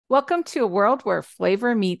Welcome to a world where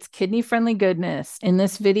flavor meets kidney-friendly goodness. In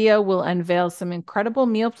this video, we'll unveil some incredible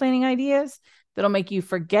meal planning ideas that'll make you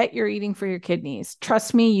forget you're eating for your kidneys.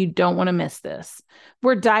 Trust me, you don't want to miss this.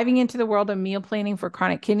 We're diving into the world of meal planning for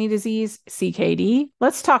chronic kidney disease, CKD.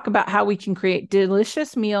 Let's talk about how we can create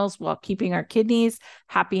delicious meals while keeping our kidneys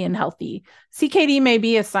happy and healthy. CKD may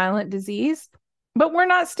be a silent disease, but we're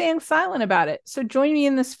not staying silent about it. So join me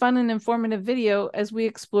in this fun and informative video as we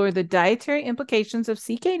explore the dietary implications of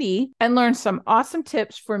CKD and learn some awesome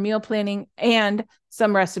tips for meal planning and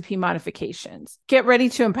some recipe modifications. Get ready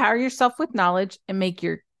to empower yourself with knowledge and make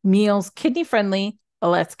your meals kidney-friendly.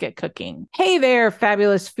 Let's get cooking. Hey there,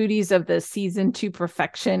 fabulous foodies of the season to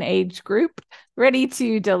perfection age group. Ready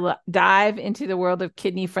to dive into the world of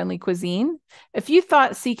kidney-friendly cuisine? If you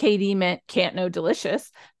thought CKD meant can't no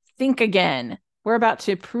delicious, think again. We're about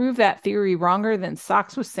to prove that theory wronger than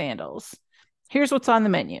socks with sandals. Here's what's on the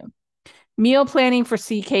menu. Meal planning for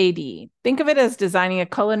CKD. Think of it as designing a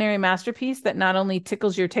culinary masterpiece that not only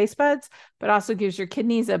tickles your taste buds, but also gives your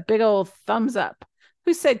kidneys a big old thumbs up.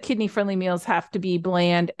 Who said kidney-friendly meals have to be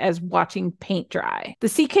bland as watching paint dry? The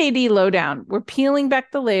CKD lowdown. We're peeling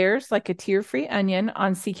back the layers like a tear-free onion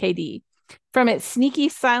on CKD. From its sneaky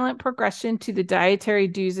silent progression to the dietary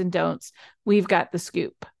do's and don'ts, we've got the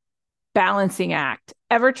scoop. Balancing act.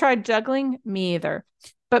 Ever tried juggling? Me either.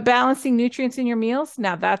 But balancing nutrients in your meals?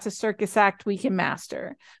 Now that's a circus act we can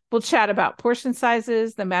master. We'll chat about portion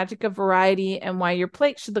sizes, the magic of variety, and why your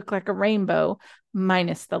plate should look like a rainbow,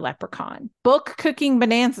 minus the leprechaun. Bulk cooking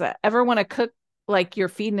bonanza. Ever want to cook like you're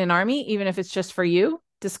feeding an army, even if it's just for you?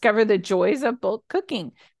 Discover the joys of bulk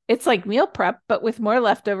cooking. It's like meal prep, but with more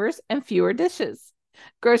leftovers and fewer dishes.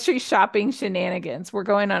 Grocery shopping shenanigans. We're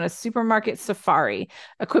going on a supermarket safari.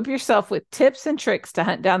 Equip yourself with tips and tricks to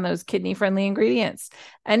hunt down those kidney-friendly ingredients.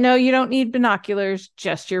 And no, you don't need binoculars,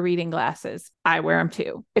 just your reading glasses. I wear them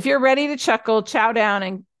too. If you're ready to chuckle, chow down,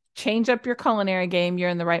 and change up your culinary game, you're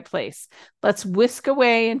in the right place. Let's whisk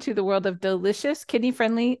away into the world of delicious,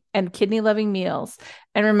 kidney-friendly, and kidney-loving meals.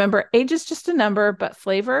 And remember, age is just a number, but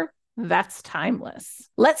flavor, that's timeless.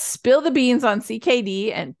 Let's spill the beans on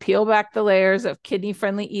CKD and peel back the layers of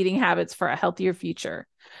kidney-friendly eating habits for a healthier future.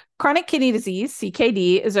 Chronic kidney disease,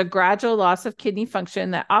 CKD, is a gradual loss of kidney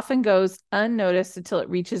function that often goes unnoticed until it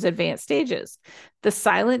reaches advanced stages. The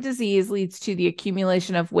silent disease leads to the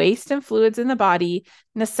accumulation of waste and fluids in the body,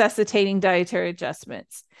 necessitating dietary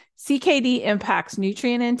adjustments. CKD impacts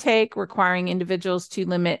nutrient intake, requiring individuals to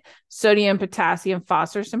limit sodium, potassium,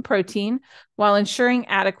 phosphorus, and protein, while ensuring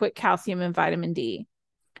adequate calcium and vitamin D.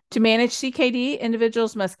 To manage CKD,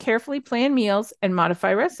 individuals must carefully plan meals and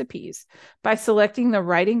modify recipes. By selecting the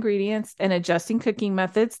right ingredients and adjusting cooking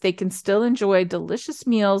methods, they can still enjoy delicious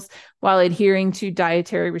meals while adhering to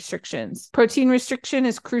dietary restrictions. Protein restriction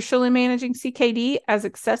is crucial in managing CKD, as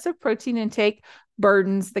excessive protein intake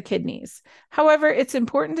burdens the kidneys. However, it's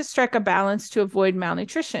important to strike a balance to avoid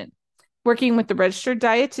malnutrition. Working with the registered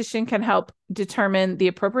dietitian can help determine the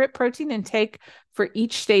appropriate protein intake for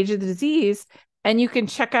each stage of the disease. And you can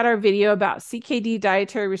check out our video about CKD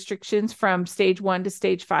dietary restrictions from stage 1 to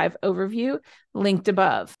stage 5 overview, linked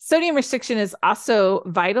above. Sodium restriction is also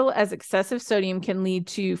vital, as excessive sodium can lead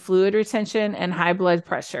to fluid retention and high blood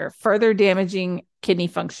pressure, further damaging kidney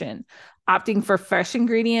function. Opting for fresh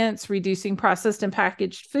ingredients, reducing processed and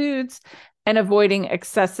packaged foods, and avoiding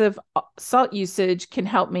excessive salt usage can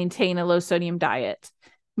help maintain a low sodium diet.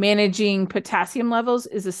 Managing potassium levels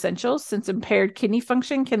is essential, since impaired kidney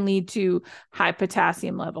function can lead to high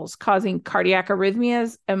potassium levels, causing cardiac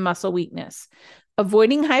arrhythmias and muscle weakness.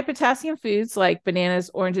 Avoiding high potassium foods like bananas,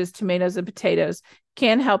 oranges, tomatoes, and potatoes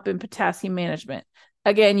can help in potassium management.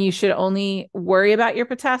 Again, you should only worry about your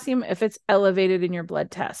potassium if it's elevated in your blood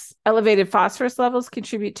tests. Elevated phosphorus levels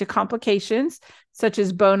contribute to complications such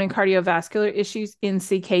as bone and cardiovascular issues in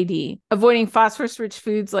CKD. Avoiding phosphorus-rich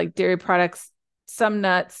foods like dairy products, some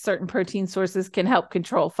nuts, certain protein sources can help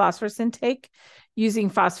control phosphorus intake. Using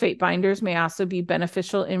phosphate binders may also be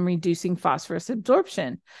beneficial in reducing phosphorus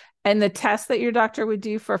absorption. And the test that your doctor would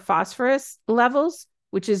do for phosphorus levels,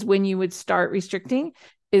 which is when you would start restricting,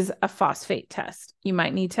 is a phosphate test. You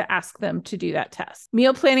might need to ask them to do that test.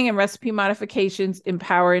 Meal planning and recipe modifications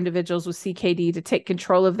empower individuals with CKD to take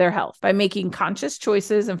control of their health. By making conscious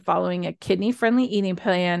choices and following a kidney-friendly eating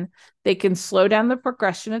plan, they can slow down the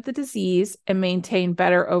progression of the disease and maintain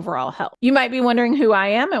better overall health. You might be wondering who I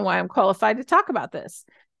am and why I'm qualified to talk about this.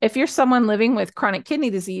 If you're someone living with chronic kidney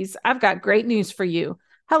disease, I've got great news for you.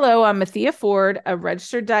 Hello, I'm Mathia Ford, a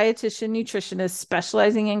registered dietitian nutritionist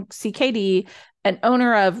specializing in CKD and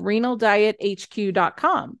owner of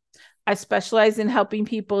renaldiethq.com. I specialize in helping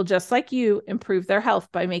people just like you improve their health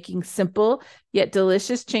by making simple yet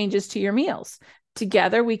delicious changes to your meals.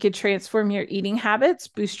 Together, we could transform your eating habits,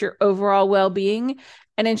 boost your overall well-being,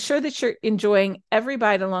 and ensure that you're enjoying every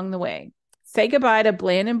bite along the way. Say goodbye to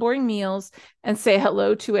bland and boring meals and say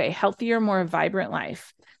hello to a healthier, more vibrant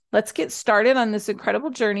life. Let's get started on this incredible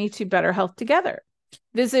journey to better health together.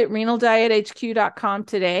 Visit renaldiethq.com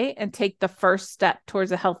today and take the first step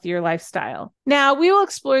towards a healthier lifestyle. Now, we will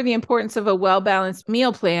explore the importance of a well-balanced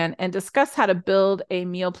meal plan and discuss how to build a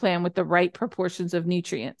meal plan with the right proportions of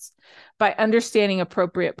nutrients. By understanding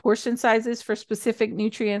appropriate portion sizes for specific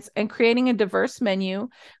nutrients and creating a diverse menu,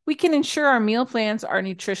 we can ensure our meal plans are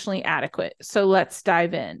nutritionally adequate. So let's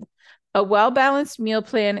dive in. A well-balanced meal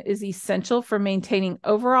plan is essential for maintaining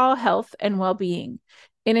overall health and well-being.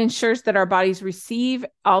 It ensures that our bodies receive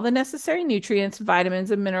all the necessary nutrients,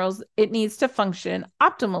 vitamins, and minerals it needs to function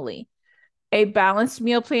optimally. A balanced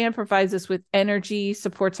meal plan provides us with energy,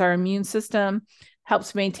 supports our immune system,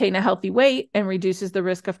 helps maintain a healthy weight, and reduces the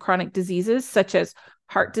risk of chronic diseases such as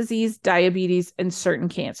heart disease, diabetes, and certain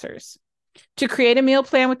cancers. To create a meal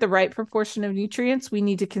plan with the right proportion of nutrients, we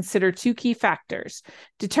need to consider two key factors: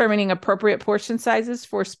 determining appropriate portion sizes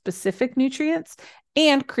for specific nutrients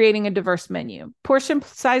and creating a diverse menu. Portion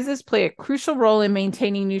sizes play a crucial role in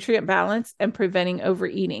maintaining nutrient balance and preventing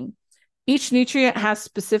overeating. Each nutrient has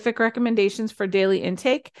specific recommendations for daily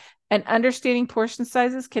intake, and understanding portion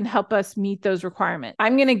sizes can help us meet those requirements.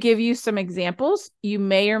 I'm going to give you some examples. You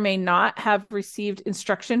may or may not have received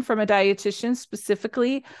instruction from a dietitian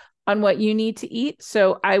specifically on what you need to eat.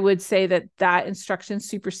 So I would say that that instruction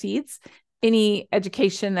supersedes any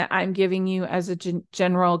education that I'm giving you as a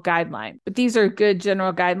general guideline. But these are good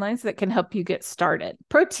general guidelines that can help you get started.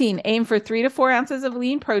 Protein: aim for 3 to 4 ounces of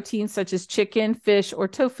lean protein, such as chicken, fish, or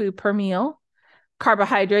tofu per meal.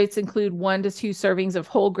 Carbohydrates include 1 to 2 servings of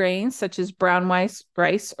whole grains, such as brown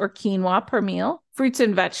rice or quinoa per meal. Fruits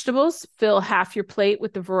and vegetables: fill half your plate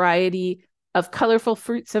with a variety of colorful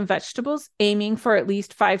fruits and vegetables, aiming for at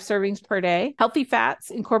least 5 servings per day. Healthy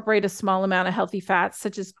fats: incorporate a small amount of healthy fats,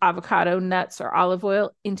 such as avocado, nuts, or olive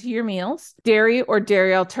oil, into your meals. Dairy or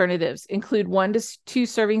dairy alternatives: include 1 to 2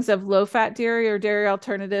 servings of low-fat dairy or dairy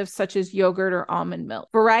alternatives, such as yogurt or almond milk.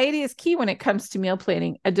 Variety is key when it comes to meal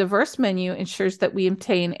planning. A diverse menu ensures that we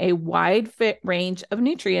obtain a wide range of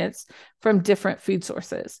nutrients from different food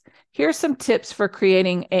sources. Here are some tips for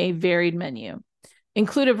creating a varied menu.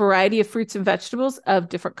 Include a variety of fruits and vegetables of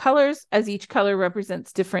different colors, as each color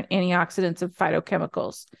represents different antioxidants and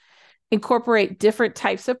phytochemicals. Incorporate different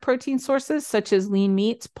types of protein sources, such as lean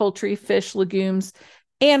meats, poultry, fish, legumes,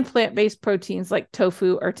 and plant-based proteins like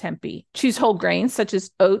tofu or tempeh. Choose whole grains, such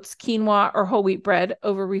as oats, quinoa, or whole wheat bread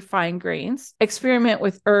over refined grains. Experiment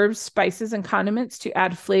with herbs, spices, and condiments to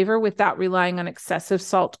add flavor without relying on excessive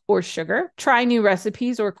salt or sugar. Try new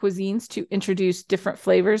recipes or cuisines to introduce different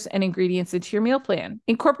flavors and ingredients into your meal plan.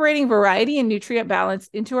 Incorporating variety and nutrient balance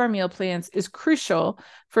into our meal plans is crucial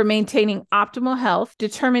for maintaining optimal health,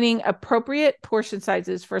 determining appropriate portion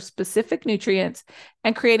sizes for specific nutrients,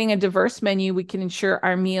 and creating a diverse menu. We can ensure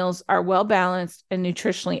our meals are well balanced and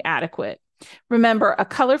nutritionally adequate. Remember, a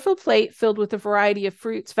colorful plate filled with a variety of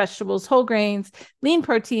fruits, vegetables, whole grains, lean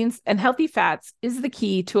proteins, and healthy fats is the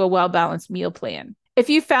key to a well-balanced meal plan. If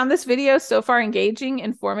you found this video so far engaging,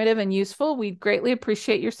 informative, and useful, we'd greatly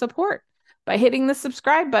appreciate your support. By hitting the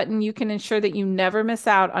subscribe button, you can ensure that you never miss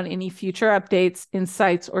out on any future updates,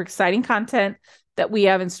 insights, or exciting content that we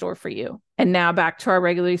have in store for you. And now back to our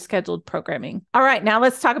regularly scheduled programming. All right, now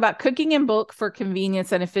let's talk about cooking in bulk for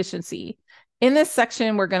convenience and efficiency. In this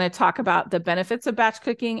section, we're going to talk about the benefits of batch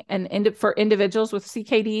cooking and for individuals with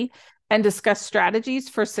CKD, and discuss strategies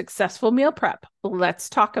for successful meal prep. Let's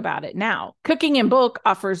talk about it now. Cooking in bulk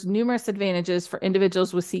offers numerous advantages for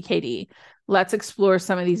individuals with CKD. Let's explore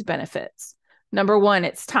some of these benefits. Number 1,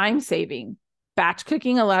 it's time saving. Batch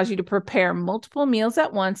cooking allows you to prepare multiple meals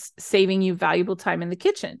at once, saving you valuable time in the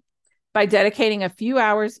kitchen. By dedicating a few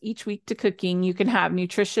hours each week to cooking, you can have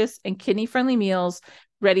nutritious and kidney-friendly meals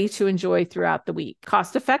ready to enjoy throughout the week.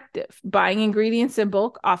 Cost effective. Buying ingredients in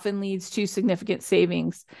bulk often leads to significant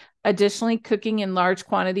savings. Additionally, cooking in large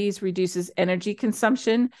quantities reduces energy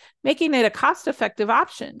consumption, making it a cost-effective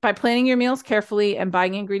option. By planning your meals carefully and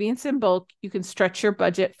buying ingredients in bulk, you can stretch your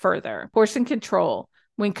budget further. Portion control.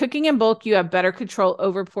 When cooking in bulk, you have better control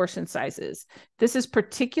over portion sizes. This is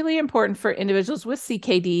particularly important for individuals with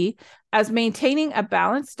CKD, as maintaining a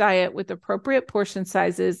balanced diet with appropriate portion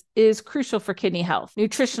sizes is crucial for kidney health.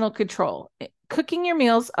 Nutritional control. Cooking your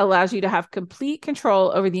meals allows you to have complete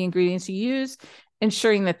control over the ingredients you use,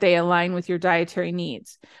 ensuring that they align with your dietary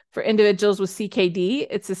needs. For individuals with CKD,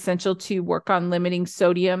 it's essential to work on limiting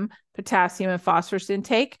sodium, potassium, and phosphorus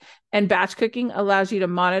intake. And batch cooking allows you to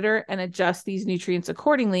monitor and adjust these nutrients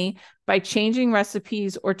accordingly by changing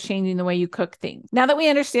recipes or changing the way you cook things. Now that we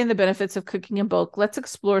understand the benefits of cooking in bulk, let's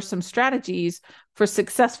explore some strategies for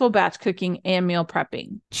successful batch cooking and meal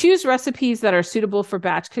prepping. Choose recipes that are suitable for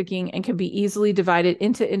batch cooking and can be easily divided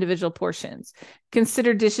into individual portions.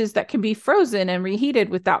 Consider dishes that can be frozen and reheated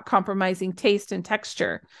without compromising taste and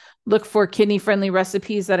texture. Look for kidney-friendly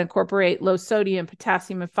recipes that incorporate low sodium,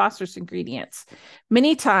 potassium, and phosphorus ingredients.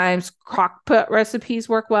 Many times, crock-pot recipes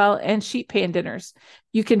work well, and sheet pan dinners.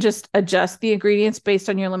 You can just adjust the ingredients based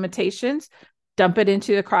on your limitations, dump it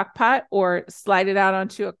into the crock pot, or slide it out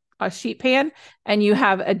onto a sheet pan, and you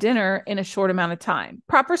have a dinner in a short amount of time.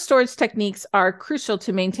 Proper storage techniques are crucial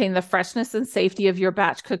to maintain the freshness and safety of your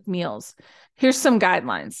batch cooked meals. Here's some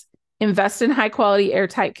guidelines. Invest in high-quality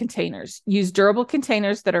airtight containers. Use durable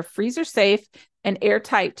containers that are freezer-safe and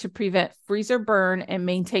airtight to prevent freezer burn and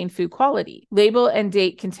maintain food quality. Label and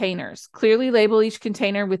date containers. Clearly label each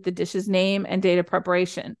container with the dish's name and date of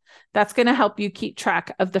preparation. That's going to help you keep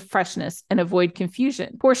track of the freshness and avoid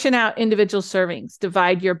confusion. Portion out individual servings.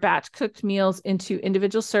 Divide your batch-cooked meals into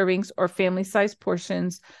individual servings or family-sized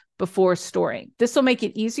portions before storing. This will make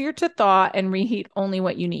it easier to thaw and reheat only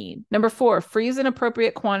what you need. Number 4, freeze in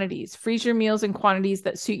appropriate quantities. Freeze your meals in quantities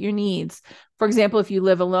that suit your needs. For example, if you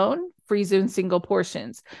live alone, freeze in single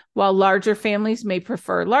portions, while larger families may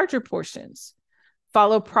prefer larger portions.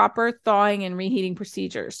 Follow proper thawing and reheating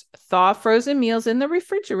procedures. Thaw frozen meals in the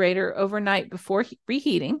refrigerator overnight before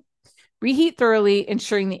reheating. Reheat thoroughly,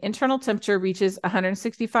 ensuring the internal temperature reaches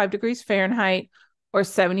 165 degrees Fahrenheit or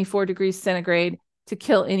 74 degrees centigrade to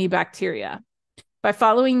kill any bacteria. By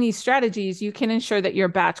following these strategies, you can ensure that your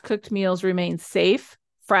batch cooked meals remain safe,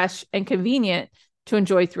 fresh, and convenient to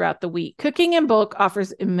enjoy throughout the week. Cooking in bulk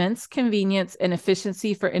offers immense convenience and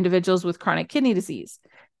efficiency for individuals with chronic kidney disease.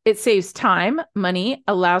 It saves time, money,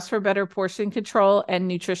 allows for better portion control and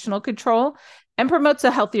nutritional control, and promotes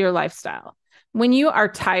a healthier lifestyle. When you are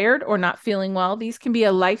tired or not feeling well, these can be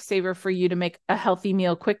a lifesaver for you to make a healthy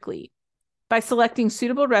meal quickly. By selecting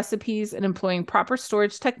suitable recipes and employing proper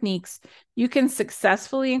storage techniques, you can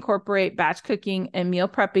successfully incorporate batch cooking and meal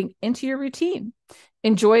prepping into your routine.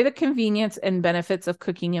 Enjoy the convenience and benefits of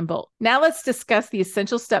cooking in bulk. Now let's discuss the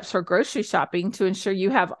essential steps for grocery shopping to ensure you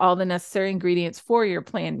have all the necessary ingredients for your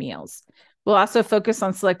planned meals. We'll also focus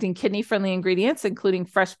on selecting kidney-friendly ingredients, including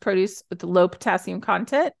fresh produce with low potassium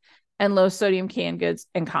content and low sodium canned goods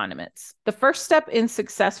and condiments. The first step in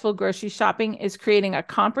successful grocery shopping is creating a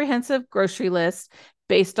comprehensive grocery list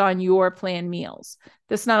based on your planned meals.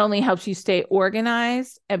 This not only helps you stay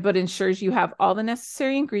organized, but ensures you have all the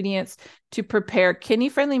necessary ingredients to prepare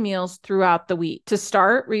kidney-friendly meals throughout the week. To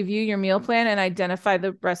start, review your meal plan and identify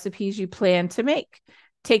the recipes you plan to make.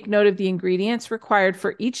 Take note of the ingredients required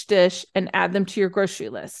for each dish and add them to your grocery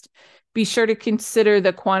list. Be sure to consider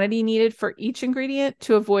the quantity needed for each ingredient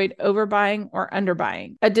to avoid overbuying or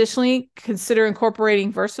underbuying. Additionally, consider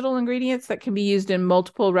incorporating versatile ingredients that can be used in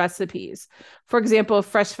multiple recipes. For example,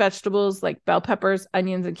 fresh vegetables like bell peppers,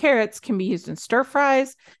 onions, and carrots can be used in stir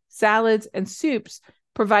fries, salads, and soups,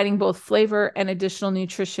 providing both flavor and additional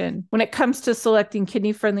nutrition. When it comes to selecting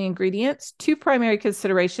kidney-friendly ingredients, 2 primary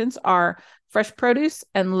considerations are fresh produce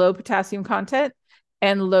and low potassium content,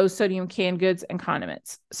 and low sodium canned goods and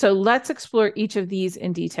condiments. So let's explore each of these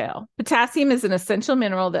in detail. Potassium is an essential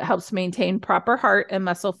mineral that helps maintain proper heart and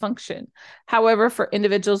muscle function. However, for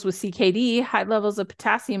individuals with CKD, high levels of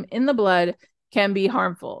potassium in the blood can be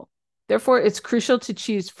harmful. Therefore, it's crucial to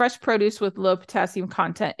choose fresh produce with low potassium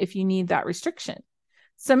content if you need that restriction.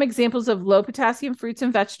 Some examples of low potassium fruits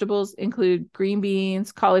and vegetables include green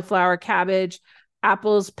beans, cauliflower, cabbage,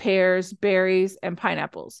 apples, pears, berries, and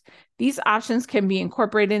pineapples. These options can be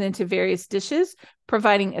incorporated into various dishes,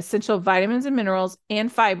 providing essential vitamins and minerals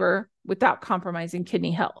and fiber without compromising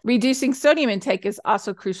kidney health. Reducing sodium intake is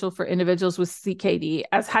also crucial for individuals with CKD,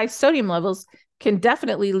 as high sodium levels can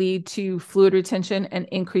definitely lead to fluid retention and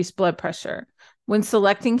increased blood pressure. When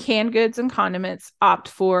selecting canned goods and condiments, opt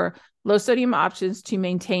for low sodium options to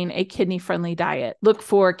maintain a kidney-friendly diet. Look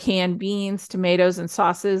for canned beans, tomatoes, and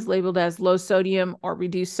sauces labeled as low sodium or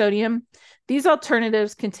reduced sodium. These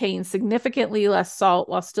alternatives contain significantly less salt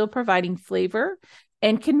while still providing flavor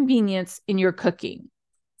and convenience in your cooking.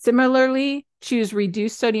 Similarly, choose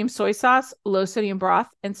reduced sodium soy sauce, low sodium broth,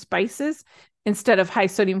 and spices instead of high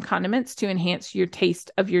sodium condiments to enhance your taste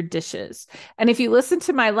of your dishes. And if you listen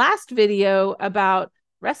to my last video about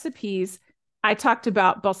recipes, I talked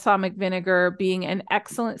about balsamic vinegar being an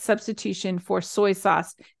excellent substitution for soy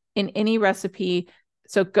sauce in any recipe,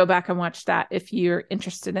 So go back and watch that if you're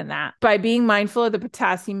interested in that. By being mindful of the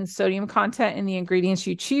potassium and sodium content in the ingredients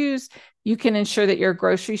you choose, you can ensure that your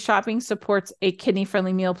grocery shopping supports a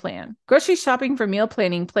kidney-friendly meal plan. Grocery shopping for meal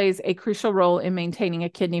planning plays a crucial role in maintaining a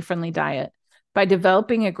kidney-friendly diet. By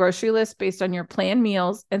developing a grocery list based on your planned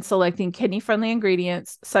meals and selecting kidney-friendly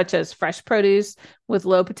ingredients, such as fresh produce with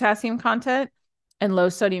low potassium content and low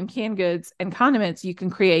sodium canned goods and condiments, you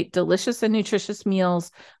can create delicious and nutritious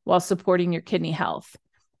meals while supporting your kidney health.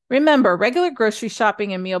 Remember, regular grocery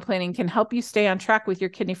shopping and meal planning can help you stay on track with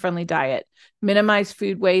your kidney-friendly diet, minimize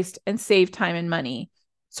food waste, and save time and money.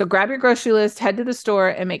 So grab your grocery list, head to the store,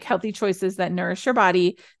 and make healthy choices that nourish your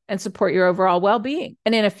body and support your overall well-being.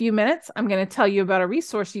 And in a few minutes, I'm going to tell you about a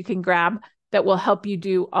resource you can grab that will help you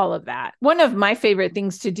do all of that. One of my favorite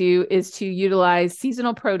things to do is to utilize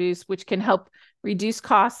seasonal produce, which can help reduce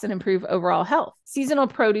costs and improve overall health. Seasonal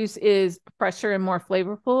produce is fresher and more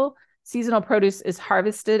flavorful. Seasonal produce is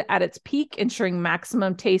harvested at its peak, ensuring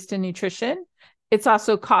maximum taste and nutrition. It's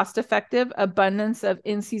also cost-effective. Abundance of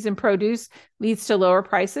in-season produce leads to lower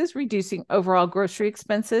prices, reducing overall grocery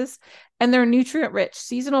expenses. And they're nutrient-rich.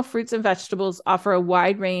 Seasonal fruits and vegetables offer a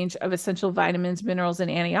wide range of essential vitamins, minerals,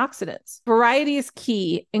 and antioxidants. Variety is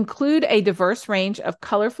key. Include a diverse range of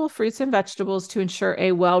colorful fruits and vegetables to ensure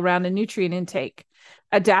a well-rounded nutrient intake.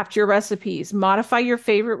 Adapt your recipes. Modify your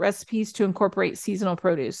favorite recipes to incorporate seasonal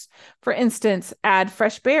produce. For instance, add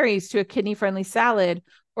fresh berries to a kidney-friendly salad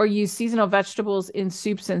or use seasonal vegetables in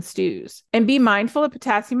soups and stews. And be mindful of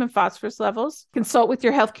potassium and phosphorus levels. Consult with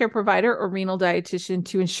your healthcare provider or renal dietitian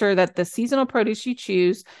to ensure that the seasonal produce you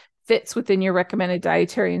choose fits within your recommended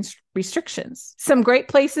dietary restrictions. Some great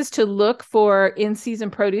places to look for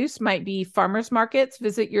in-season produce might be farmers markets.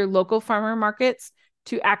 Visit your local farmer markets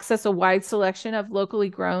to access a wide selection of locally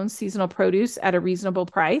grown seasonal produce at a reasonable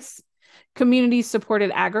price. Community-supported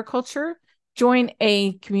agriculture. Join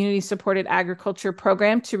a community-supported agriculture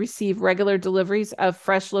program to receive regular deliveries of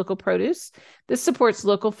fresh local produce. This supports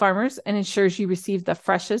local farmers and ensures you receive the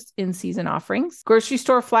freshest in-season offerings. Grocery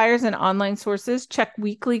store flyers and online sources. Check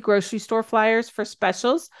weekly grocery store flyers for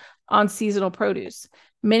specials on seasonal produce.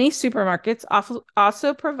 Many supermarkets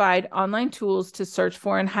also provide online tools to search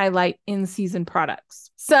for and highlight in-season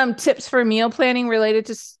products. Some tips for meal planning related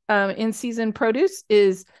to in-season produce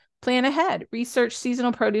is plan ahead. Research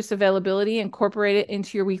seasonal produce availability, incorporate it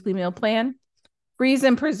into your weekly meal plan. Freeze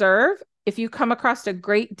and preserve. If you come across a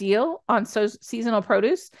great deal on seasonal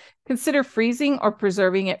produce, consider freezing or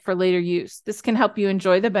preserving it for later use. This can help you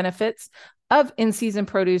enjoy the benefits of in-season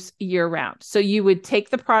produce year-round. So you would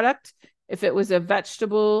take the product. If it was a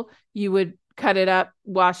vegetable, you would cut it up,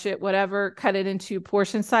 wash it, whatever, cut it into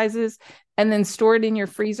portion sizes, and then store it in your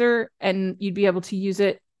freezer, and you'd be able to use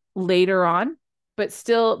it later on. But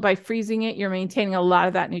still, by freezing it, you're maintaining a lot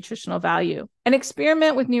of that nutritional value. And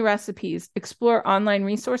experiment with new recipes. Explore online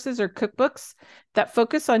resources or cookbooks that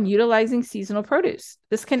focus on utilizing seasonal produce.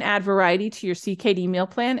 This can add variety to your CKD meal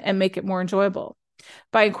plan and make it more enjoyable.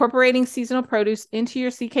 By incorporating seasonal produce into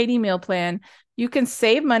your CKD meal plan, you can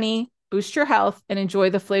save money, boost your health, and enjoy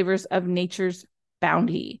the flavors of nature's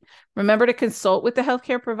bounty. Remember to consult with the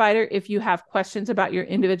healthcare provider if you have questions about your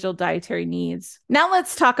individual dietary needs. Now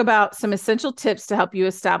let's talk about some essential tips to help you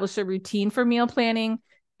establish a routine for meal planning,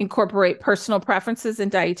 incorporate personal preferences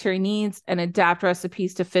and dietary needs, and adapt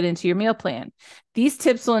recipes to fit into your meal plan. These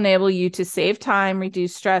tips will enable you to save time,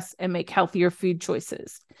 reduce stress, and make healthier food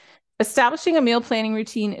choices. Establishing a meal planning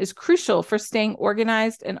routine is crucial for staying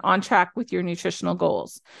organized and on track with your nutritional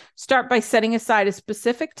goals. Start by setting aside a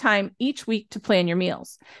specific time each week to plan your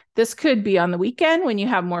meals. This could be on the weekend when you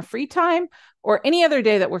have more free time, or any other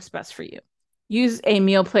day that works best for you. Use a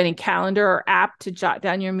meal planning calendar or app to jot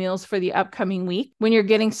down your meals for the upcoming week. When you're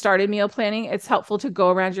getting started meal planning, it's helpful to go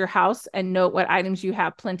around your house and note what items you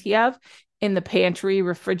have plenty of in the pantry,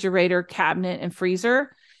 refrigerator, cabinet, and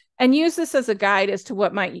freezer. And use this as a guide as to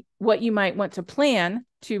what you might want to plan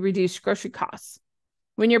to reduce grocery costs.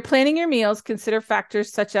 When you're planning your meals, consider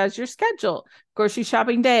factors such as your schedule, grocery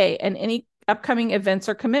shopping day, and any upcoming events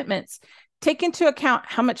or commitments. Take into account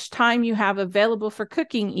how much time you have available for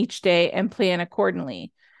cooking each day and plan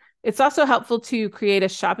accordingly. It's also helpful to create a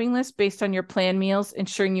shopping list based on your planned meals,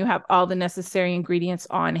 ensuring you have all the necessary ingredients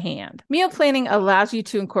on hand. Meal planning allows you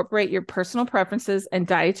to incorporate your personal preferences and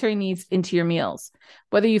dietary needs into your meals.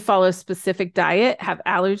 Whether you follow a specific diet, have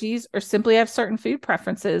allergies, or simply have certain food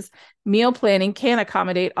preferences, meal planning can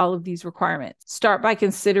accommodate all of these requirements. Start by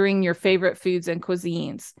considering your favorite foods and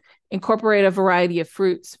cuisines. Incorporate a variety of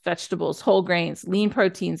fruits, vegetables, whole grains, lean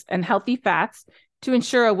proteins, and healthy fats to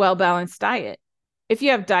ensure a well-balanced diet. If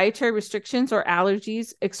you have dietary restrictions or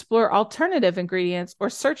allergies, explore alternative ingredients or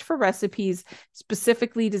search for recipes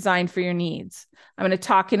specifically designed for your needs. I'm going to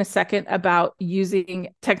talk in a second about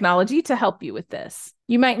using technology to help you with this.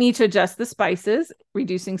 You might need to adjust the spices,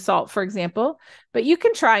 reducing salt, for example, but you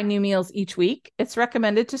can try new meals each week. It's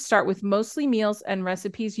recommended to start with mostly meals and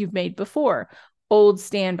recipes you've made before, old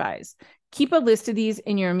standbys. Keep a list of these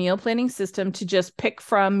in your meal planning system to just pick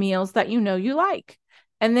from meals that you know you like.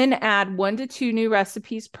 And then add 1 to 2 new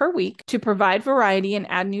recipes per week to provide variety and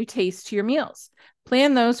add new tastes to your meals.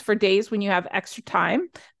 Plan those for days when you have extra time.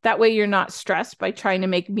 That way you're not stressed by trying to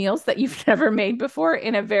make meals that you've never made before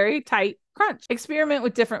in a very tight crunch. Experiment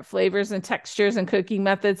with different flavors and textures and cooking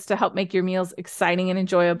methods to help make your meals exciting and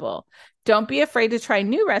enjoyable. Don't be afraid to try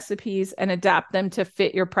new recipes and adapt them to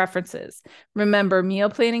fit your preferences. Remember,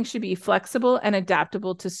 meal planning should be flexible and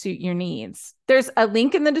adaptable to suit your needs. There's a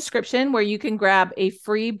link in the description where you can grab a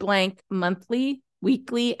free blank monthly,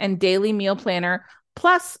 weekly, and daily meal planner,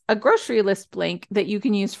 plus a grocery list blank that you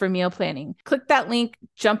can use for meal planning. Click that link,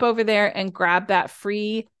 jump over there, and grab that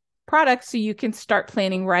free product so you can start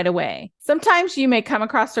planning right away. Sometimes you may come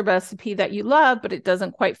across a recipe that you love, but it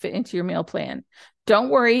doesn't quite fit into your meal plan. Don't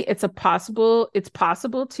worry, it's possible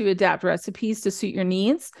to adapt recipes to suit your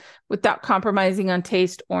needs without compromising on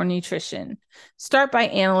taste or nutrition. Start by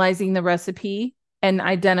analyzing the recipe and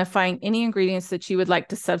identifying any ingredients that you would like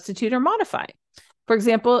to substitute or modify. For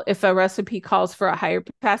example, if a recipe calls for a higher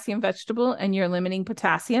potassium vegetable and you're limiting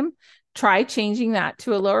potassium, try changing that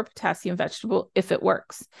to a lower potassium vegetable if it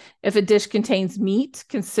works. If a dish contains meat,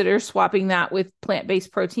 consider swapping that with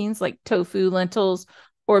plant-based proteins like tofu, lentils,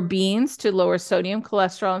 or beans to lower sodium,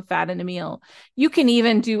 cholesterol, and fat in a meal. You can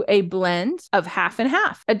even do a blend of half and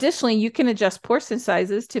half. Additionally, you can adjust portion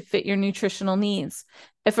sizes to fit your nutritional needs.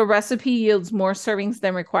 If a recipe yields more servings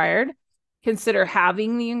than required, consider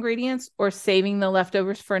halving the ingredients or saving the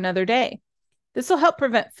leftovers for another day. This will help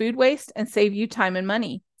prevent food waste and save you time and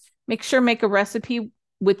money. Make a recipe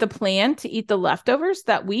with a plan to eat the leftovers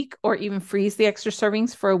that week or even freeze the extra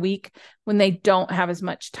servings for a week when they don't have as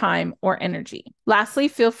much time or energy. Lastly,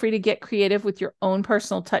 feel free to get creative with your own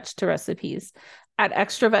personal touch to recipes. Add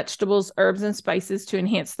extra vegetables, herbs, and spices to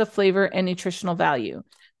enhance the flavor and nutritional value.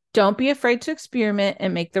 Don't be afraid to experiment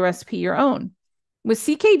and make the recipe your own. With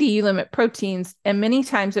CKD, you limit proteins, and many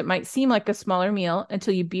times it might seem like a smaller meal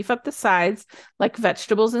until you beef up the sides, like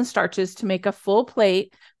vegetables and starches, to make a full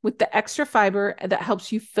plate with the extra fiber that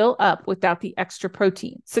helps you fill up without the extra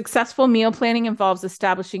protein. Successful meal planning involves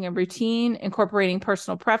establishing a routine, incorporating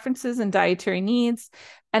personal preferences and dietary needs,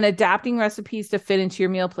 and adapting recipes to fit into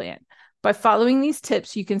your meal plan. By following these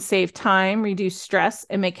tips, you can save time, reduce stress,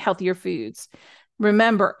 and make healthier foods.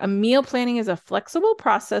 Remember, a meal planning is a flexible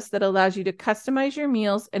process that allows you to customize your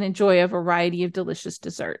meals and enjoy a variety of delicious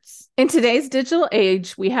desserts. In today's digital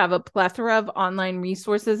age, we have a plethora of online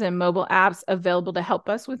resources and mobile apps available to help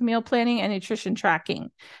us with meal planning and nutrition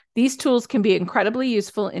tracking. These tools can be incredibly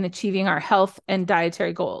useful in achieving our health and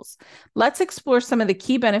dietary goals. Let's explore some of the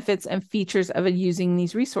key benefits and features of using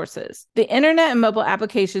these resources. The internet and mobile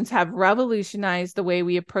applications have revolutionized the way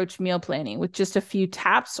we approach meal planning. With just a few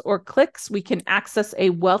taps or clicks, we can access a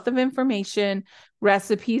wealth of information,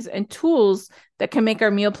 recipes, and tools that can make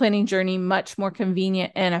our meal planning journey much more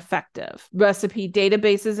convenient and effective. Recipe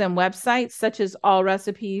databases and websites such as All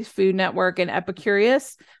Recipes, Food Network, and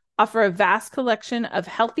Epicurious offer a vast collection of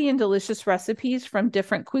healthy and delicious recipes from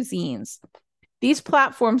different cuisines. These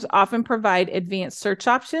platforms often provide advanced search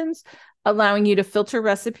options, allowing you to filter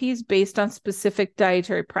recipes based on specific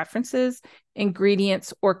dietary preferences,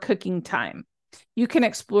 ingredients, or cooking time. You can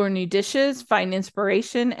explore new dishes, find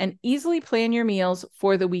inspiration, and easily plan your meals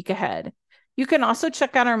for the week ahead. You can also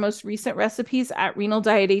check out our most recent recipes at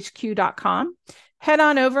renaldiethq.com. Head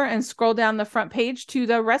on over and scroll down the front page to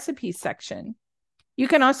the recipes section. You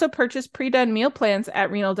can also purchase pre-done meal plans at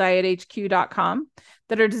renaldiethq.com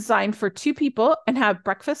that are designed for 2 people and have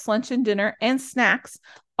breakfast, lunch, and dinner and snacks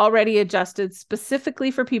already adjusted specifically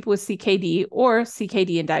for people with CKD or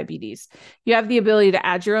CKD and diabetes. You have the ability to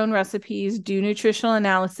add your own recipes, do nutritional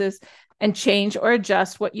analysis, and change or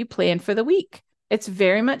adjust what you plan for the week. It's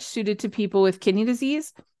very much suited to people with kidney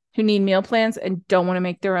disease who need meal plans and don't want to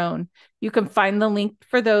make their own. You can find the link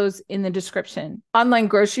for those in the description. Online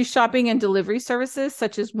grocery shopping and delivery services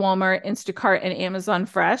such as Walmart, Instacart, and Amazon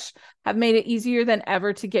Fresh have made it easier than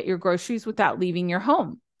ever to get your groceries without leaving your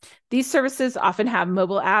home. These services often have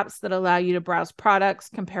mobile apps that allow you to browse products,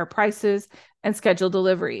 compare prices, and schedule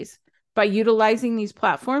deliveries. By utilizing these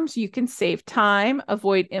platforms, you can save time,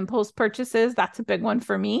 avoid impulse purchases, that's a big one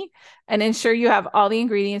for me, and ensure you have all the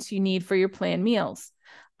ingredients you need for your planned meals.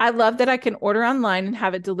 I love that I can order online and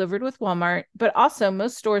have it delivered with Walmart, but also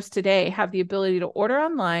most stores today have the ability to order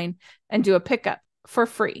online and do a pickup for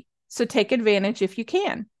free. So take advantage if you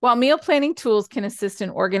can. While meal planning tools can assist in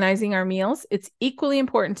organizing our meals, it's equally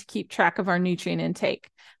important to keep track of our nutrient intake.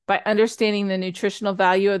 By understanding the nutritional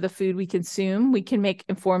value of the food we consume, we can make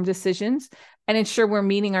informed decisions and ensure we're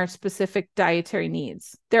meeting our specific dietary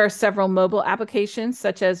needs. There are several mobile applications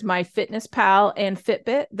such as MyFitnessPal and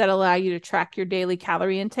Fitbit that allow you to track your daily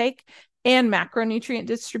calorie intake and macronutrient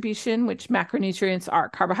distribution, which macronutrients are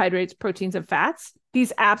carbohydrates, proteins, and fats.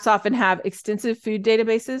 These apps often have extensive food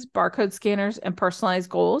databases, barcode scanners, and personalized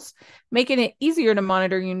goals, making it easier to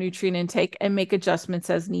monitor your nutrient intake and make adjustments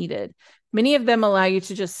as needed. Many of them allow you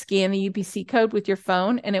to just scan the UPC code with your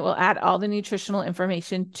phone, and it will add all the nutritional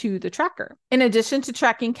information to the tracker. In addition to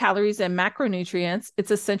tracking calories and macronutrients,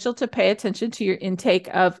 it's essential to pay attention to your intake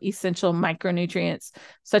of essential micronutrients,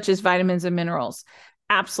 such as vitamins and minerals.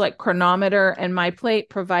 Apps like Chronometer and MyPlate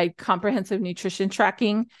provide comprehensive nutrition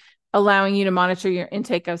tracking, allowing you to monitor your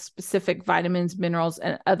intake of specific vitamins, minerals,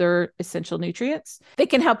 and other essential nutrients. They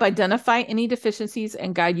can help identify any deficiencies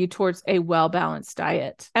and guide you towards a well-balanced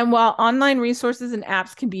diet. And while online resources and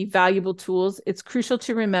apps can be valuable tools, it's crucial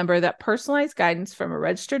to remember that personalized guidance from a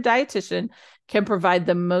registered dietitian can provide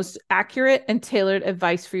the most accurate and tailored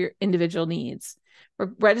advice for your individual needs.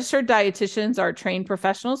 Registered dietitians are trained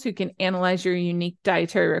professionals who can analyze your unique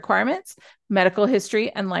dietary requirements, medical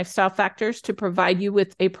history, and lifestyle factors to provide you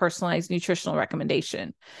with a personalized nutritional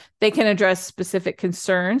recommendation. They can address specific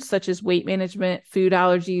concerns such as weight management, food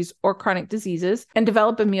allergies, or chronic diseases, and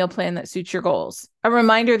develop a meal plan that suits your goals. A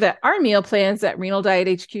reminder that our meal plans at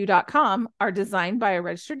renaldiethq.com are designed by a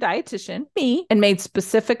registered dietitian, me, and made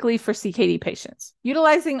specifically for CKD patients.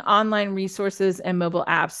 Utilizing online resources and mobile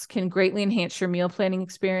apps can greatly enhance your meal planning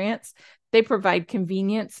experience. They provide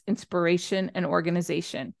convenience, inspiration, and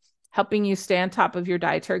organization, helping you stay on top of your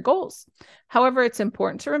dietary goals. However, it's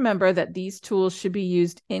important to remember that these tools should be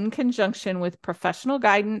used in conjunction with professional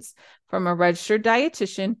guidance from a registered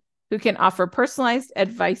dietitian who can offer personalized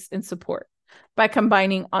advice and support. By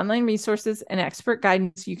combining online resources and expert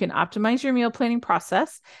guidance, you can optimize your meal planning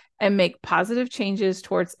process and make positive changes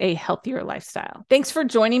towards a healthier lifestyle. Thanks for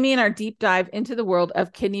joining me in our deep dive into the world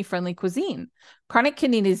of kidney-friendly cuisine. Chronic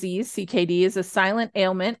kidney disease, CKD, is a silent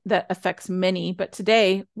ailment that affects many, but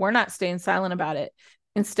today we're not staying silent about it.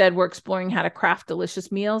 Instead, we're exploring how to craft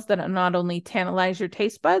delicious meals that not only tantalize your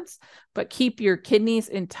taste buds, but keep your kidneys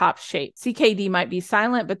in top shape. CKD might be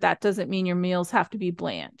silent, but that doesn't mean your meals have to be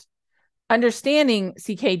bland. Understanding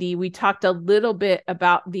CKD, we talked a little bit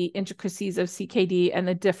about the intricacies of CKD and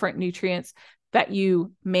the different nutrients that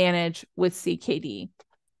you manage with CKD.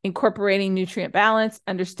 Incorporating nutrient balance,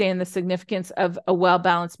 understand the significance of a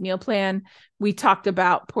well-balanced meal plan. We talked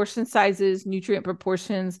about portion sizes, nutrient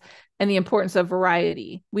proportions, and the importance of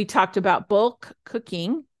variety. We talked about bulk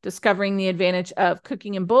cooking, discovering the advantage of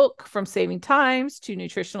cooking in bulk, from saving times to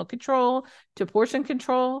nutritional control to portion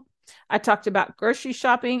control. I talked about grocery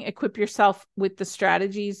shopping. Equip yourself with the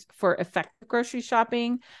strategies for effective grocery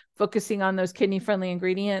shopping, focusing on those kidney-friendly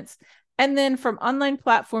ingredients. And then from online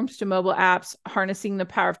platforms to mobile apps, harnessing the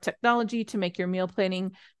power of technology to make your meal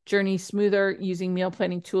planning journey smoother using meal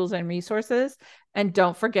planning tools and resources. And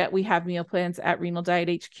don't forget, we have meal plans at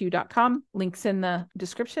renaldiethq.com. Links in the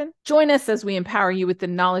description. Join us as we empower you with the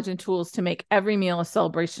knowledge and tools to make every meal a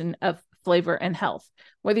celebration of flavor and health.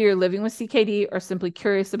 Whether you're living with CKD or simply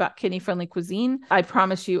curious about kidney-friendly cuisine, I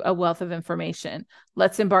promise you a wealth of information.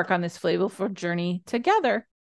 Let's embark on this flavorful journey together.